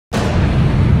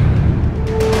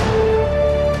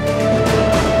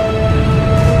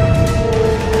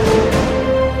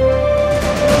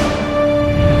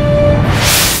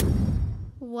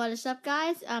what is up,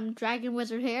 guys? I'm Dragon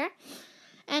Wizard here,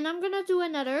 and I'm gonna do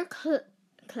another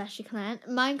Clash of Clans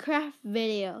Minecraft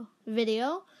video.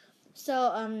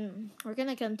 So we're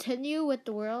gonna continue with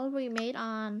the world we made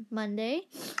on Monday.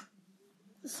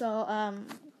 So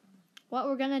what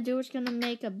we're gonna do is gonna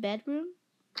make a bedroom.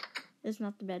 It's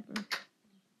not the bedroom.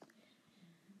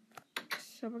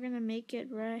 So we're gonna make it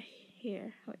right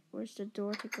here. Wait, where's the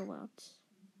door to go out?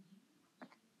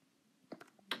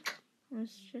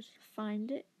 Let's just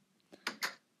find it.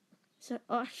 So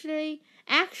actually,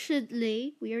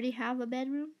 we already have a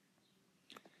bedroom.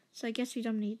 So I guess we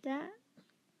don't need that.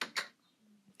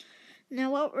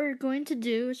 Now what we're going to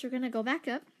do is we're going to go back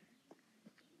up.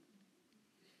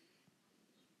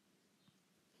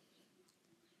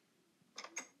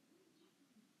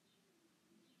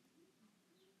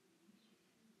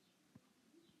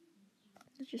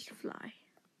 Let's just fly.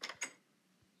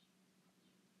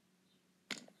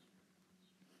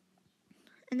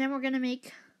 And then we're going to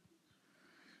make,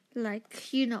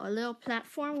 like, you know, a little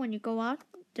platform when you go out.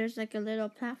 There's like a little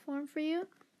platform for you.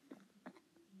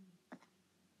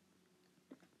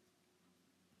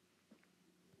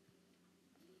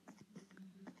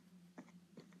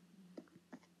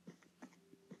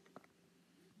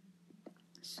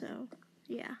 So,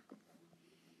 yeah.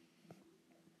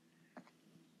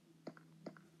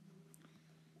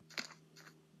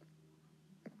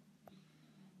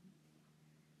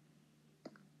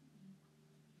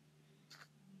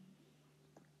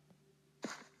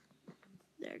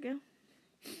 There we go.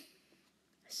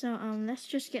 So, let's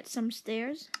just get some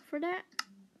stairs for that.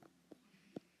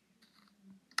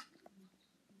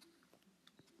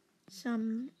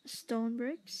 Some stone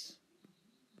bricks.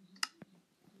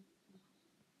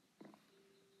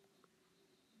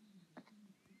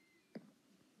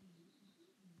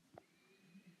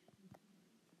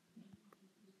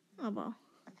 Oh, well.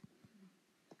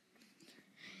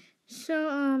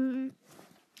 So,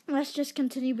 let's just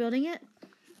continue building it.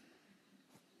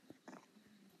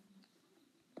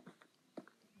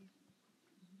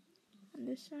 On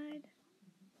this side.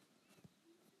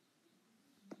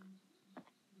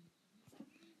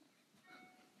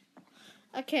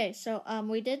 Okay, so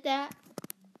we did that,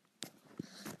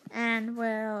 and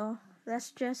well, let's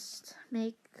just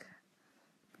make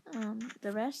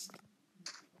the rest.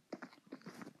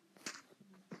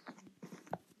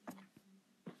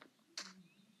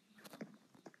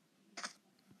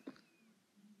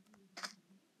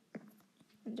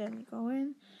 And then you go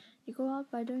in, you go out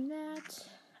by doing that.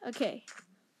 Okay,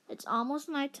 it's almost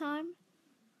nighttime,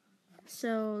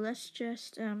 so let's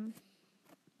just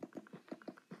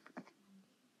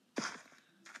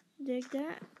dig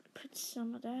that, put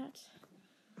some of that.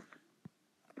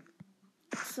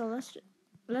 So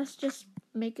let's just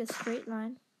make a straight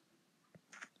line.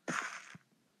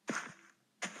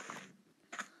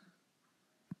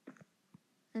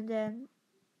 And then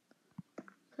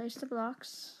place the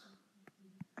blocks.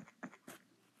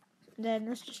 And then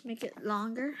let's just make it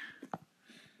longer.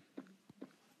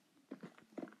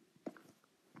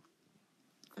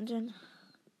 And then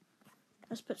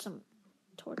let's put some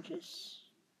torches.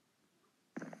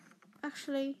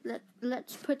 Actually,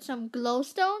 let's put some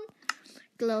glowstone.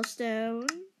 Glowstone.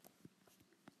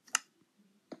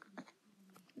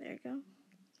 There you go.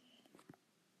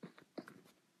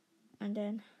 And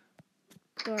then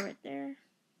door right there.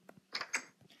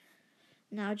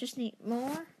 Now I just need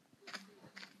more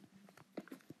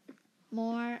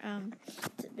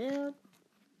to build.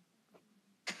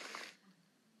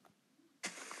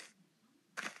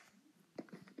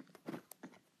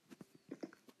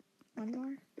 One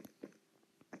more.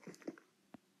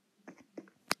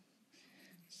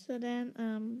 So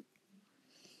then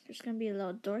there's gonna be a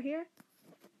little door here.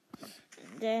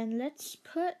 And then let's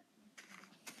put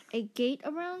a gate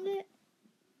around it.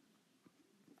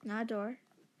 Not a door.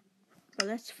 But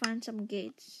let's find some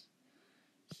gates.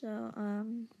 So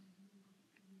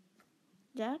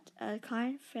that, a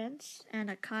kind fence, and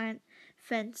a kind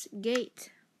fence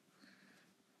gate.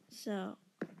 So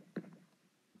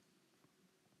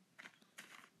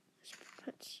let's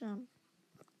put some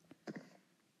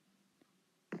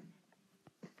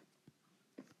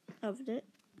of that.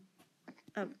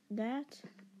 Of that.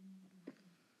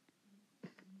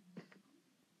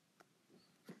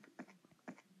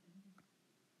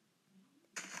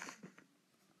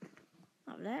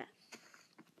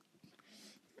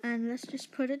 And let's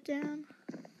just put it down.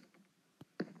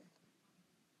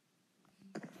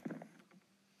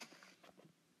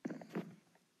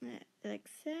 Like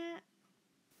that.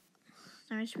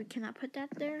 Nice, we cannot put that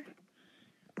there.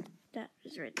 That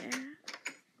is right there.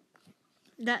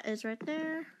 That is right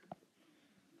there.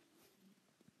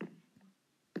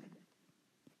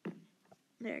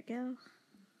 There you go.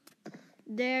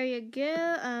 There you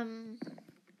go.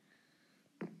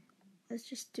 Let's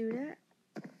just do that.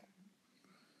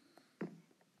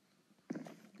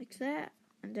 Like that.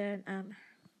 And then,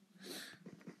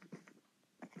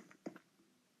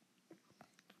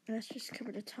 let's just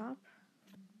cover the top.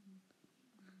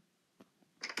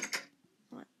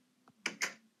 What?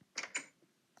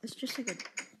 It's just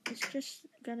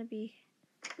gonna be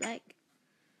like,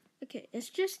 okay, it's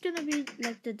just gonna be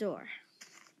like the door.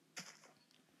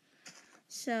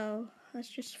 So, let's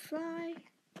just fly.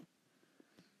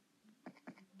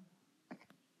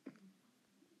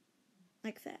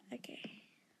 Like that, okay.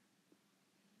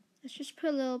 Let's just put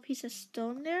a little piece of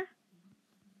stone there.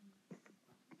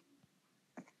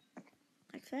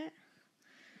 Like that.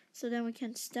 So then we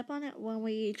can step on it when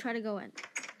we try to go in.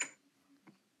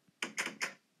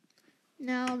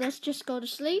 Now let's just go to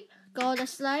sleep. Go to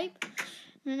sleep.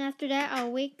 And after that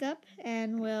I'll wake up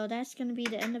and well, that's gonna be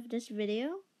the end of this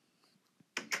video.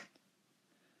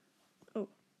 Oh,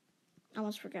 I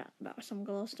almost forgot about some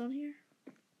glowstone here.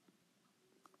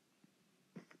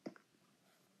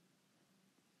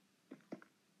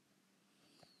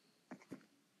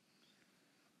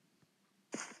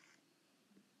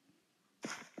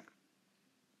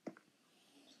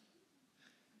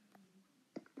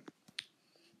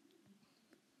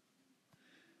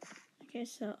 Okay,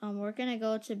 so we're gonna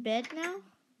go to bed now.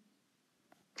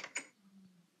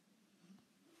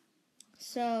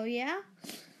 So yeah.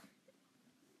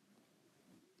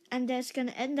 And that's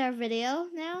gonna end our video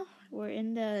now. We're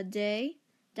in the day.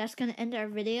 That's gonna end our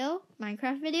video,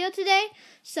 Minecraft video today.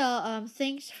 So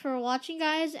thanks for watching,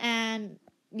 guys, and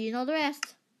you know the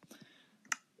rest.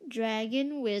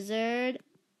 Dragon Wizard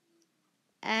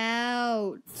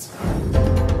out.